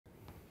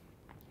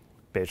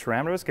Page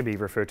parameters can be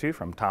referred to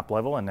from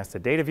top-level and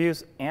nested data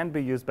views and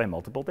be used by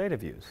multiple data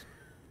views.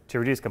 To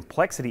reduce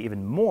complexity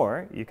even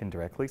more, you can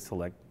directly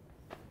select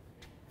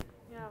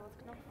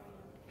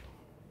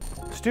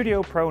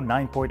Studio Pro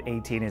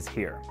 9.18 is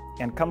here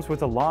and comes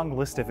with a long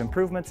list of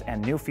improvements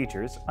and new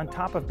features on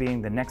top of being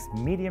the next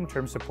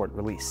medium-term support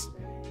release,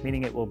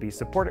 meaning it will be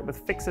supported with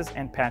fixes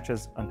and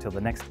patches until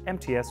the next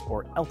MTS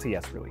or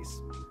LTS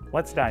release.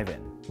 Let's dive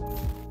in.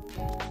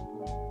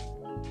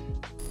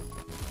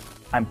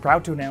 I'm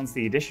proud to announce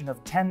the addition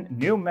of 10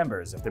 new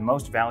members of the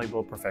Most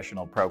Valuable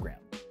Professional program.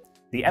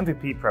 The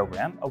MVP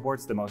program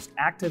awards the most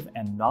active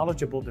and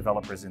knowledgeable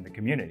developers in the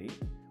community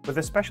with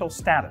a special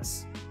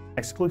status,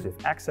 exclusive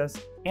access,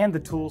 and the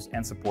tools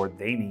and support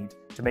they need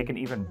to make an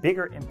even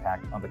bigger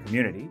impact on the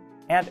community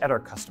and at our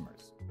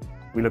customers.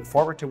 We look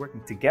forward to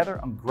working together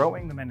on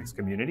growing the Mendix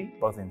community,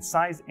 both in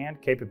size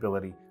and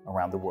capability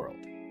around the world.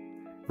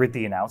 Read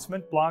the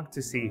announcement blog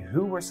to see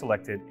who were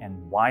selected and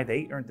why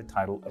they earned the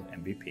title of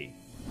MVP.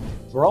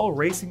 We're all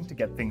racing to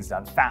get things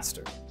done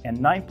faster, and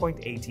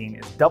 9.18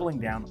 is doubling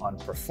down on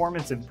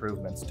performance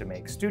improvements to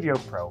make Studio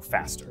Pro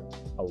faster,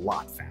 a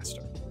lot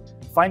faster.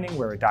 Finding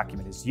where a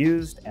document is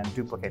used and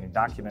duplicating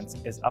documents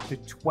is up to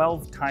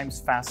 12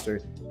 times faster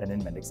than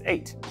in Mendix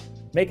 8,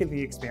 making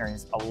the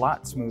experience a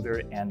lot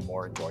smoother and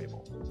more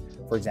enjoyable.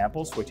 For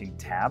example, switching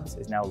tabs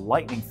is now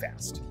lightning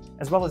fast,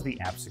 as well as the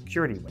app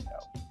security window.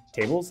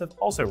 Tables have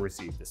also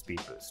received a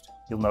speed boost.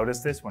 You'll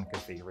notice this when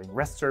configuring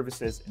REST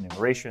services,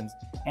 enumerations,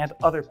 and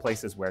other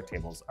places where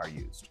tables are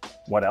used.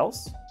 What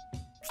else?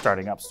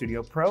 Starting up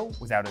Studio Pro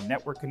without a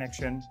network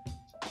connection,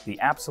 the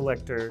app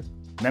selector,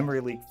 memory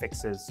leak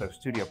fixes so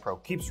Studio Pro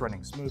keeps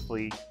running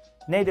smoothly,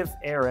 native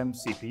ARM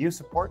CPU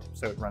support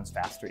so it runs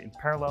faster in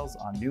parallels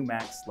on new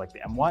Macs like the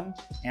M1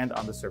 and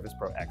on the Surface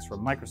Pro X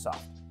from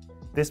Microsoft.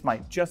 This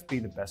might just be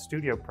the best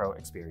Studio Pro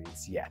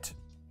experience yet.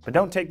 But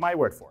don't take my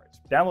word for it.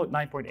 Download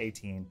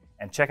 9.18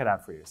 and check it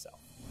out for yourself.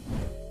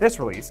 This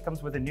release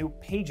comes with a new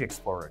Page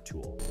Explorer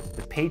tool.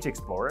 The Page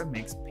Explorer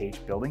makes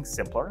page building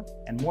simpler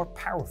and more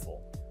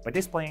powerful by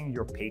displaying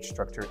your page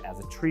structure as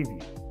a tree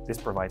view. This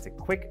provides a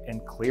quick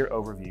and clear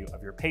overview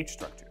of your page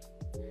structure.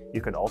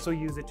 You can also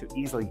use it to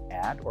easily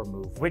add or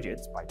move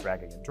widgets by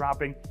dragging and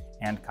dropping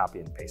and copy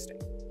and pasting.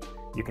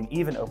 You can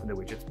even open the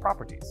widget's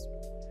properties.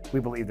 We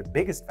believe the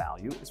biggest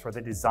value is for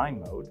the design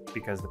mode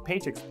because the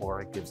Page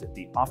Explorer gives it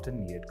the often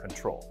needed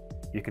control.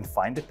 You can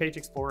find the Page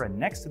Explorer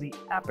next to the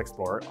App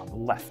Explorer on the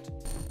left.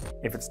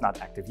 If it's not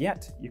active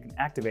yet, you can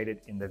activate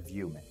it in the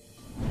View menu.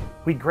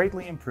 We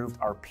greatly improved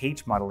our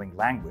page modeling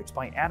language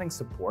by adding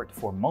support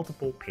for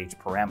multiple page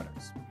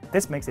parameters.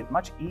 This makes it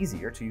much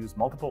easier to use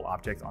multiple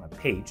objects on a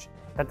page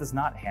that does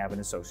not have an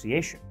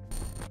association.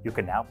 You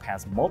can now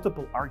pass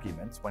multiple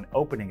arguments when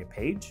opening a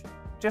page,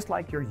 just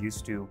like you're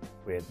used to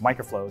with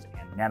microflows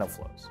and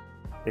nanoflows.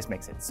 This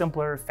makes it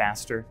simpler,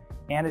 faster,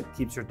 and it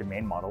keeps your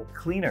domain model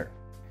cleaner.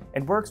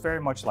 It works very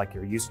much like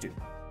you're used to,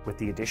 with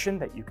the addition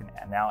that you can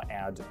now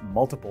add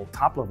multiple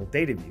top-level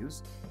data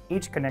views,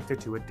 each connected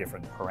to a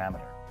different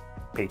parameter.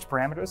 Page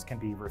parameters can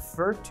be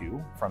referred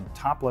to from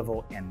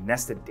top-level and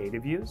nested data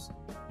views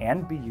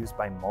and be used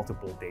by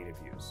multiple data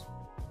views.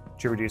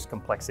 To reduce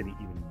complexity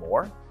even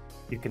more,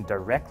 you can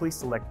directly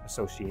select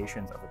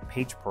associations of a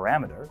page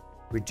parameter,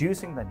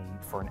 reducing the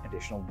need for an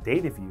additional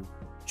data view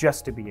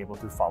just to be able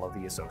to follow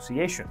the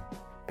association.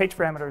 Page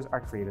parameters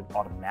are created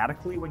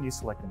automatically when you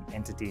select an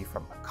entity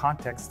from a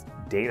context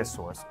data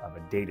source of a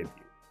data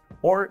view.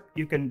 Or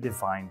you can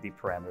define the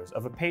parameters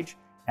of a page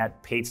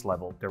at page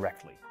level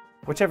directly,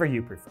 whichever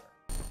you prefer.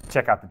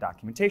 Check out the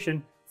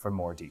documentation for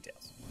more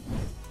details.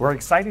 We're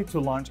excited to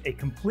launch a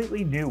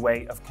completely new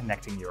way of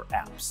connecting your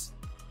apps.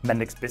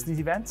 Mendix Business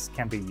Events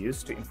can be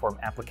used to inform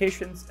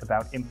applications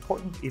about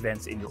important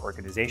events in your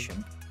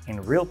organization in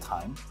real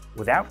time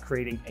without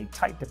creating a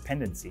tight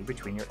dependency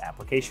between your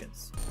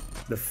applications.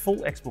 The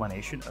full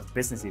explanation of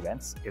business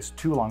events is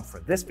too long for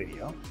this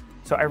video,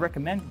 so I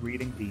recommend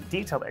reading the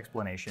detailed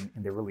explanation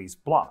in the release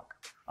blog.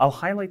 I'll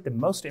highlight the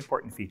most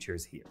important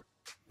features here.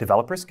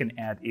 Developers can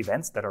add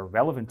events that are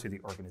relevant to the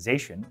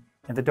organization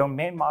in the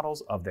domain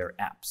models of their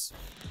apps.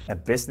 A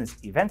business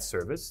event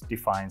service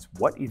defines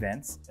what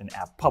events an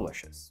app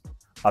publishes.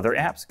 Other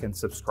apps can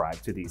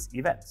subscribe to these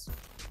events.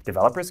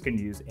 Developers can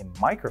use a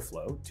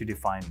microflow to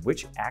define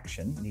which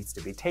action needs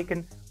to be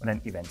taken when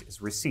an event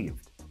is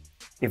received.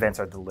 Events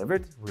are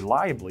delivered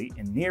reliably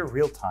in near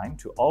real time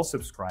to all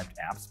subscribed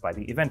apps by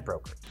the event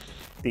broker.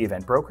 The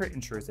event broker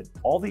ensures that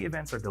all the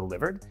events are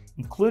delivered,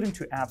 including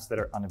to apps that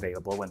are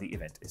unavailable when the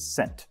event is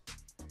sent.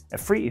 A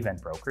free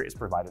event broker is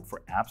provided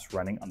for apps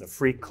running on the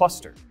free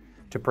cluster.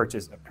 To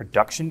purchase a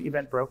production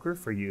event broker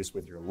for use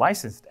with your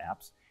licensed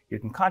apps, you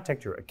can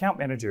contact your account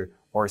manager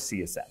or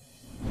CSM.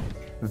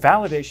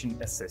 Validation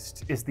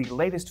Assist is the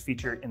latest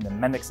feature in the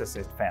Mendix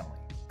Assist family.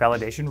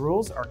 Validation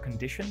rules are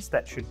conditions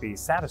that should be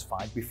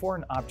satisfied before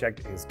an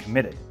object is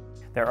committed.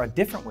 There are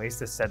different ways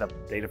to set up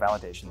data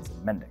validations in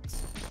Mendix.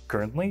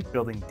 Currently,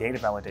 building data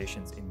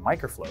validations in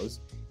microflows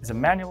is a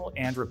manual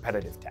and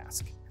repetitive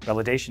task.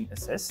 Validation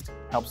Assist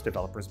helps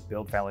developers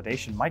build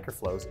validation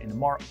microflows in a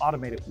more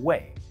automated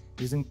way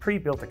using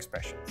pre-built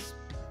expressions.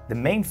 The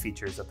main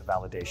features of the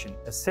Validation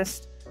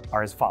Assist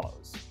are as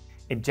follows.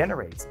 It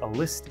generates a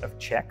list of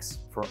checks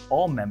for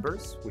all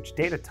members, which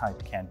data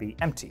type can be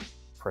empty.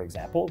 For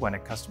example, when a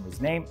customer's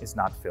name is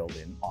not filled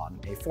in on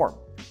a form.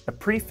 A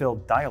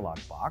pre-filled dialog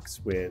box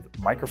with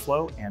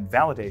microflow and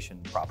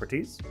validation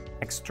properties,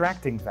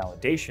 extracting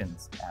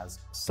validations as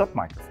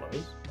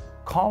submicroflows,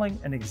 calling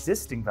an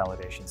existing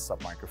validation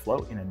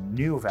submicroflow in a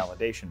new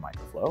validation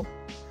microflow,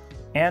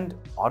 and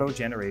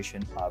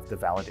auto-generation of the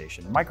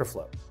validation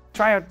microflow.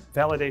 Try out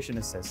Validation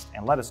Assist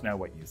and let us know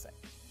what you think.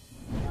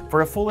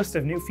 For a full list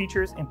of new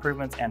features,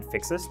 improvements, and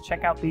fixes,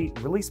 check out the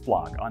release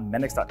blog on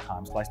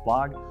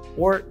mendix.com/blog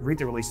or read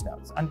the release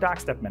notes on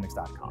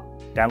docs.mendix.com.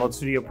 Download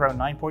Studio Pro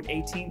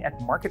 9.18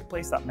 at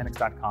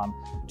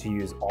marketplace.mendix.com to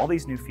use all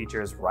these new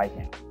features right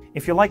now.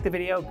 If you liked the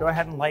video, go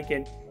ahead and like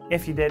it.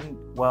 If you didn't,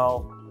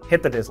 well,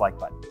 hit the dislike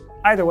button.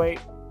 Either way,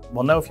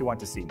 we'll know if you want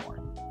to see more.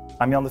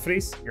 I'm Jan de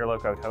Vries, your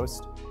low-code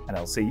host, and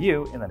I'll see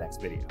you in the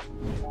next video.